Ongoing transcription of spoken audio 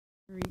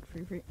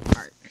Free.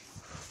 Alright.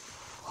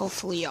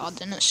 Hopefully y'all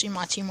didn't see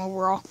my team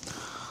overall.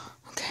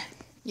 Okay.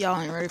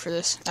 Y'all ain't ready for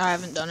this. I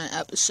haven't done an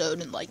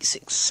episode in like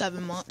 6,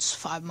 7 months,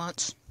 5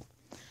 months.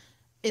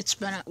 It's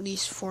been at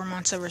least 4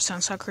 months ever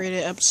since I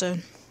created an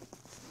episode.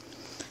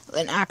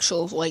 An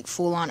actual, like,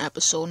 full-on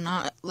episode,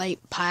 not, like,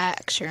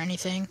 packs or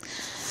anything.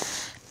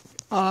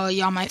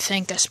 Y'all might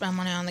think I spent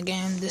money on the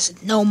game. This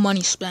is no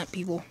money spent,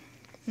 people.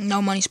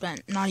 No money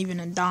spent. Not even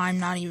a dime,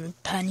 not even a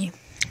penny.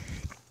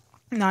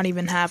 Not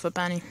even half a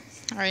penny.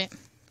 Alright?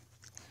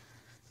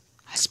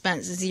 I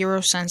spent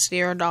 0 cents,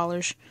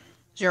 $0,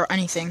 zero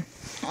anything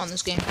on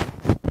this game.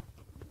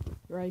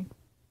 Right?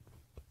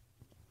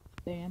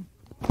 Damn.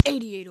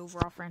 88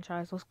 overall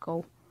franchise. Let's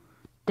go.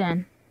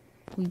 Then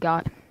we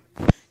got.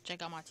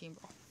 Check out my team,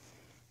 bro.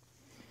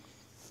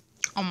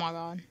 Oh my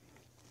god.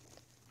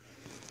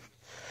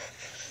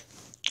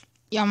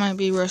 Y'all might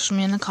be roasting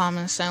me in the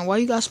comments saying, why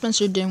you got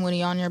Spencer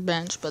Dinwiddie on your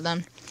bench? But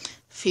then,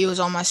 if he was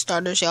on my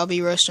starters, y'all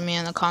be roasting me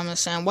in the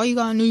comments saying, why you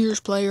got a New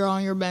Year's player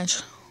on your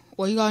bench?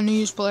 Why you got a New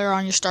Year's player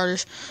on your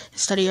starters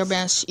instead of your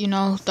bench? You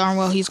know darn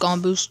well he's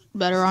gonna boost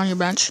better on your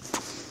bench.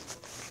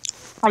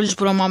 I'll just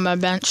put him on my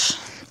bench.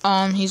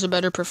 He's a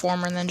better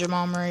performer than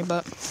Jamal Murray,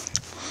 but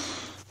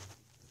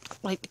I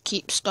like to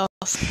keep stuff,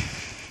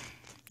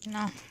 you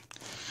know.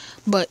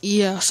 But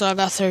yeah, so I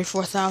got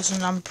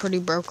 34,000. I'm pretty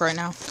broke right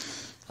now.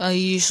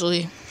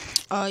 Usually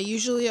I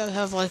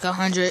have like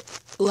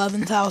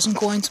 111,000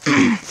 coins.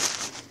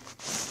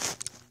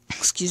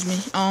 Excuse me.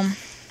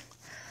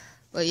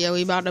 But yeah,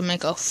 we about to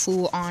make a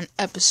full-on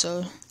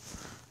episode.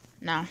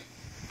 Now,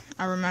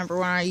 I remember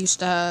when I used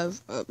to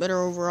have a better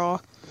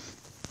overall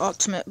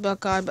ultimate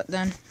Buckeye, but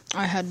then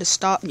I had to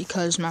stop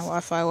because my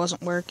Wi-Fi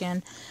wasn't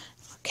working.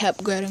 I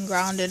kept getting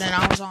grounded, and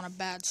I was on a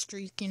bad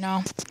streak, you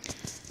know.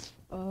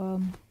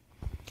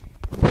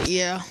 But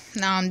yeah,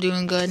 now I'm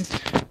doing good.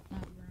 Not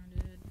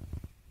grounded.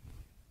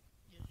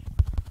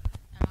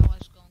 And my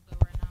life's going good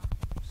right now.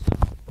 So,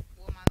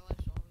 well, my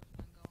life's always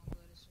been going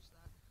good. It's just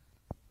that,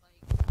 like,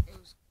 it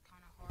was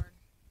kind of hard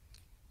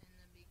in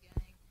the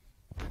beginning.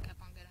 I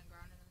kept on getting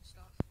grounded and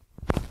stuff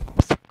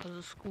because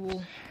of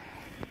school.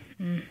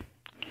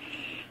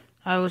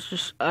 I was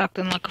just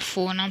acting like a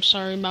fool, and I'm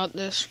sorry about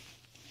this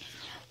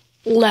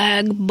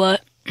lag,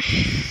 but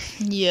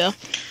yeah.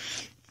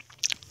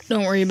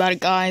 Don't worry about it,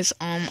 guys.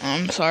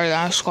 I'm sorry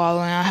that I'm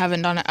squabbling. I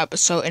haven't done an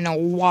episode in a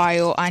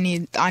while. I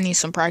need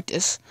some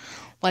practice.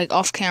 Like,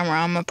 off camera,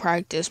 I'm gonna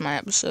practice my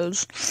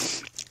episodes.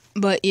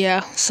 But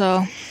yeah,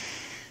 so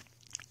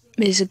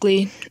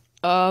basically,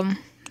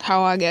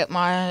 how I get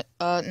my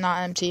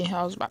not MT.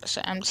 I was about to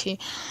say MT.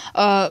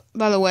 By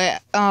the way,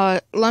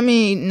 let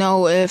me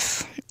know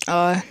if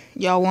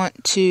y'all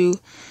want to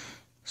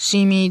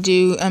see me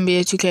do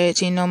NBA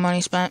 2K18 no money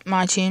spent,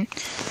 my team.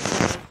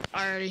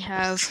 I already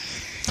have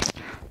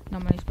no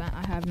money spent.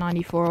 I have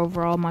 94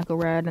 overall, Michael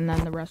Redd, and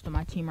then the rest of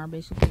my team are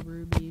basically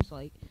rubies,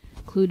 like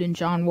including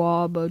John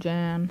Wall,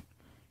 Bojan,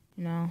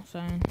 you know what I'm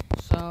saying?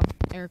 So,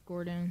 Eric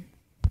Gordon,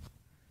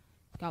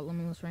 got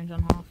limitless range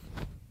on Hoff,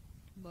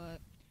 but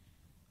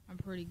I'm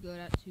pretty good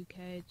at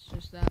 2K. It's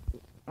just that,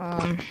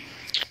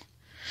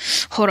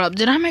 hold up,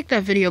 did I make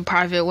that video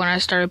private when I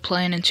started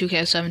playing in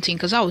 2K17?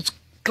 Because I was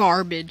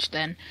garbage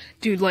then.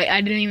 Dude, like,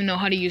 I didn't even know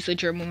how to use the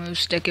dribble move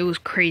stick. It was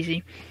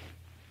crazy.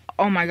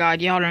 Oh my god,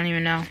 y'all don't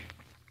even know.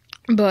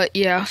 But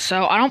yeah,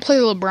 so I don't play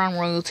the LeBron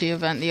royalty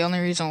event. The only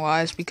reason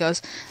why is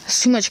because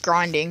it's too much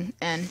grinding.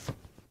 And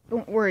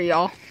don't worry,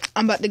 y'all.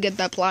 I'm about to get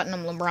that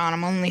platinum LeBron.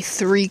 I'm only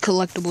 3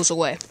 collectibles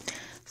away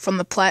from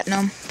the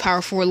platinum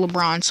power forward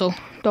LeBron. So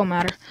don't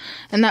matter.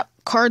 And that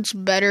card's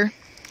better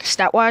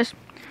stat-wise.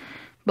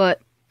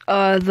 But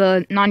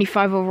the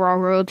 95 overall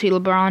royalty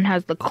LeBron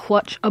has the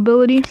clutch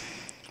ability.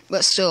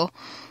 But still,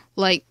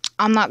 like,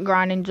 I'm not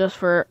grinding just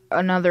for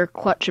another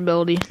clutch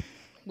ability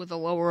with a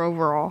lower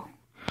overall.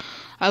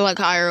 I like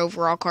higher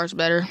overall cards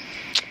better,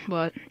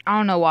 but I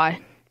don't know why.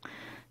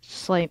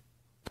 It's like,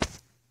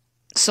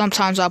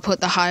 sometimes I'll put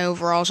the high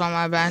overalls on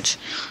my bench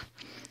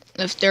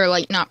if they're,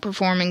 like, not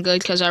performing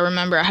good, because I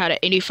remember I had an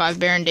 85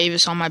 Baron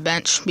Davis on my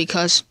bench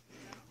because,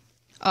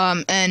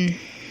 and then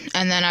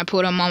I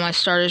put him on my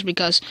starters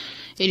because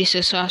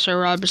 86 Oscar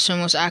Robertson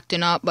was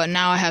acting up, but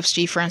now I have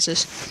Steve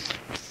Francis.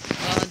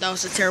 That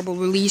was a terrible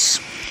release.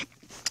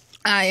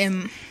 I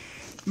am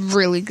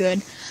really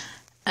good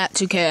at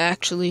 2K,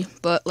 actually,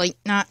 but, like,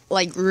 not,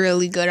 like,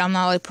 really good. I'm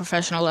not, like,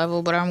 professional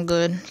level, but I'm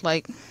good,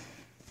 like,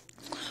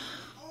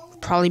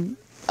 probably,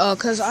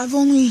 because I've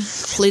only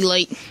played,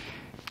 like,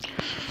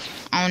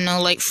 I don't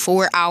know, like,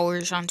 4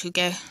 hours on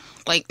 2K,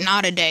 like,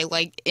 not a day,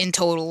 like, in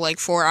total, like,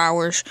 4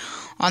 hours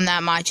on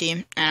that my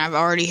team, and I've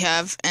already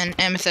have an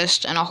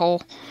Amethyst and a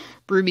whole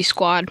Ruby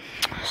squad,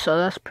 so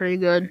that's pretty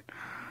good.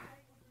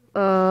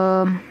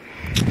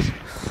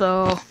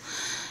 So,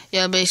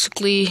 yeah,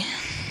 basically,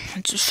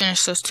 I just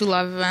finished those 2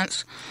 live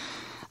events.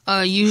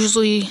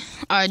 Usually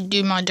I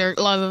do my Dirt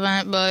live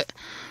event, but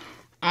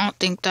I don't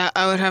think that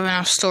I would have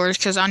enough storage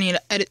because I need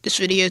to edit this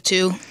video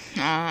too.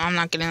 I'm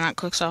not getting that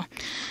quick, so.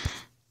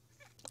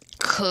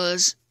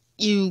 Because,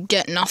 you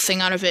get nothing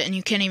out of it, and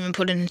you can't even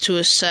put it into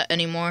a set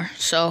anymore.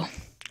 So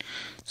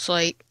it's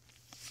like,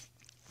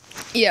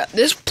 yeah,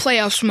 this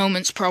Playoffs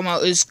Moments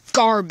promo is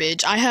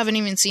garbage. I haven't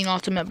even seen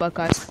Ultimate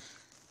Buckeyes.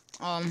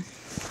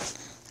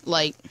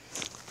 Like,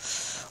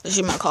 what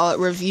you might call it,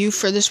 review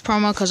for this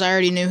promo, because I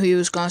already knew he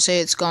was gonna say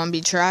it's gonna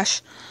be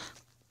trash.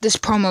 This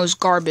promo is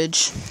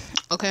garbage.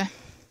 Okay.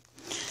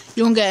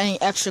 You don't get any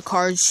extra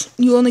cards.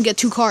 You only get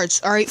 2 cards,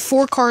 alright?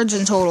 4 cards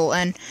in total,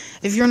 and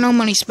if you're no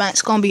money spent,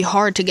 it's gonna be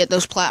hard to get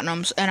those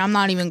platinums, and I'm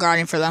not even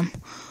grinding for them.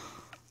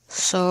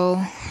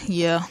 So,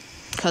 yeah,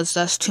 because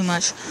that's too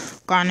much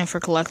grinding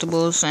for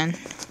collectibles, and,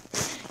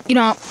 you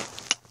know,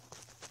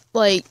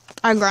 like,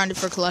 I grinded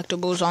for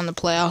collectibles on the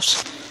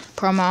Playoffs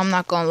promo, I'm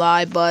not gonna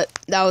lie, but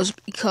that was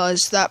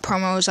because that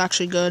promo was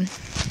actually good.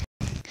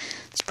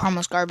 This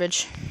promo's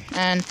garbage,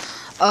 and,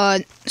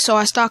 so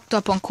I stocked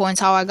up on coins,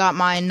 how I got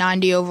my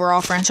 90 overall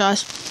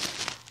franchise.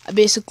 I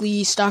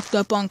basically stocked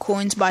up on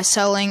coins by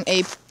selling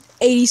a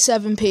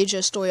 87 page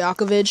of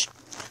Stojakovic.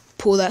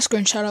 Pull that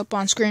screenshot up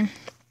on screen.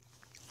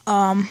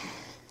 I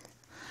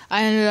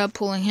ended up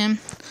pulling him,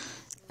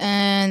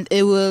 and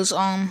it was,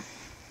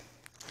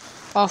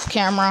 off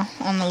camera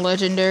on the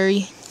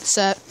legendary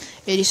set,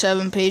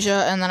 87 page,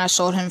 and then I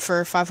sold him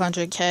for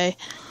 500k.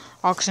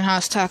 Auction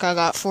house tech, I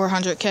got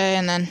 400k,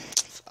 and then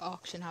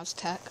auction house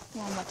tech.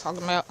 What am I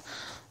talking about?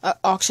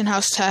 Auction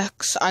house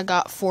techs, I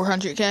got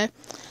 400k.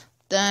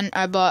 Then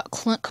I bought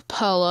Clint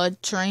Capella,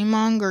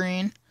 Draymond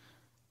Green.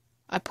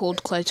 I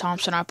pulled Klay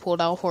Thompson. I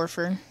pulled Al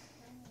Horford.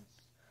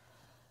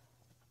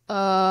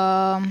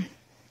 And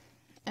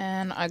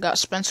I got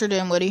Spencer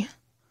Dinwiddie.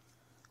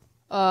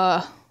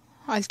 I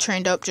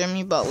trained up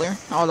Jimmy Butler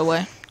all the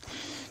way.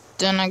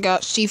 Then I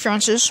got Steve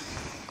Francis.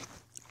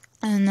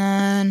 And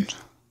then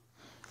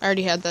I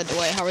already had that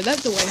Dwight Howard.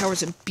 That Dwight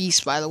Howard's a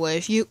beast, by the way.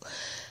 If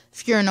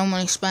you're a no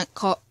money spent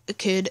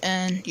kid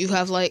and you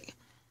have, like,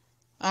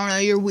 I don't know,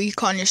 you're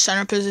weak on your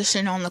center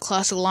position on the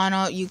classic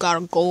lineup, you got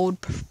a gold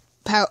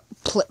I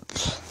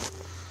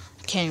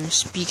can't even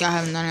speak. I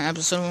haven't done an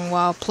episode in a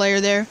while. Player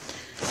there,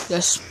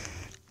 just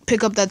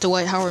pick up that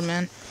Dwight Howard,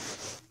 man.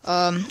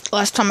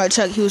 Last time I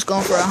checked, he was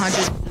going for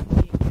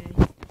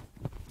 178k.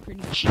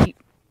 Pretty cheap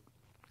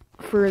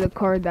for the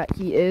card that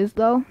he is,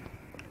 though.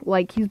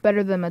 Like, he's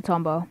better than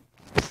Mutombo.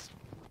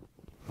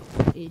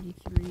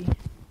 83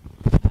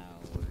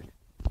 Howard.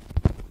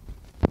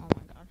 Oh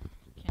my god.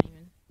 Can't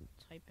even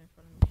type in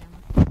front of the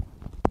camera.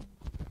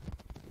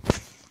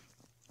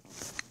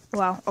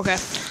 Wow, okay.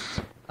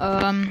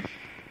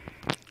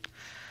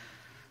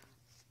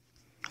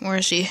 Where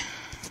is he?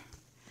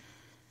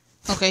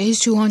 Okay, he's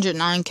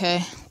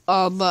 209k.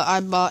 But I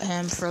bought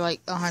him for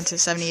like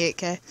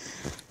 178k.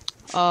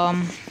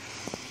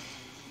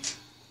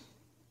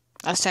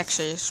 That's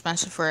actually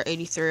expensive for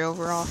 83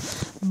 overall.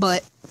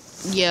 But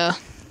yeah.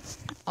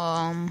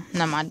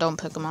 Never mind, don't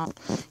pick him out.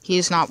 He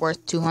is not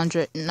worth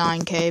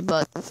 209k,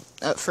 but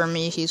for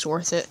me, he's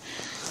worth it.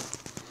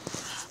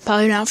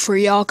 Probably not for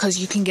y'all, because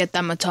you can get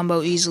that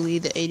Mutombo easily,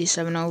 the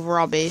 87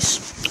 overall base.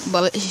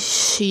 But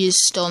he's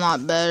still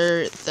not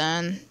better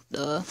than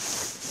the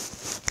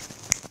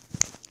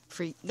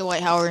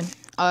Dwight Howard.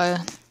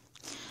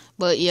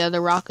 But yeah,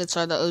 the Rockets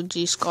are the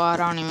OG squad.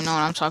 I don't even know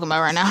what I'm talking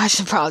about right now. I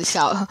should probably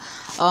shout.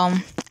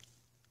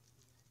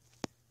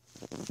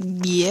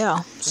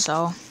 Yeah,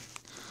 so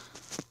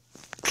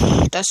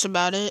that's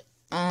about it.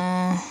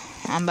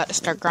 I'm about to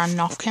start grinding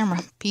off camera.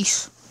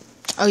 Peace.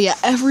 Oh yeah,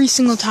 every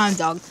single time,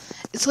 dog.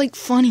 It's like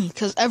funny,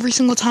 because every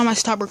single time I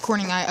stop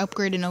recording, I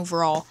upgrade an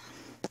overall.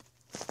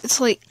 It's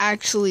like,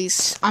 actually,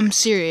 I'm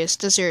serious.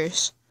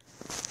 Just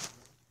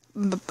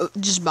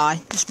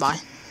bye.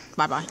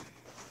 Bye-bye.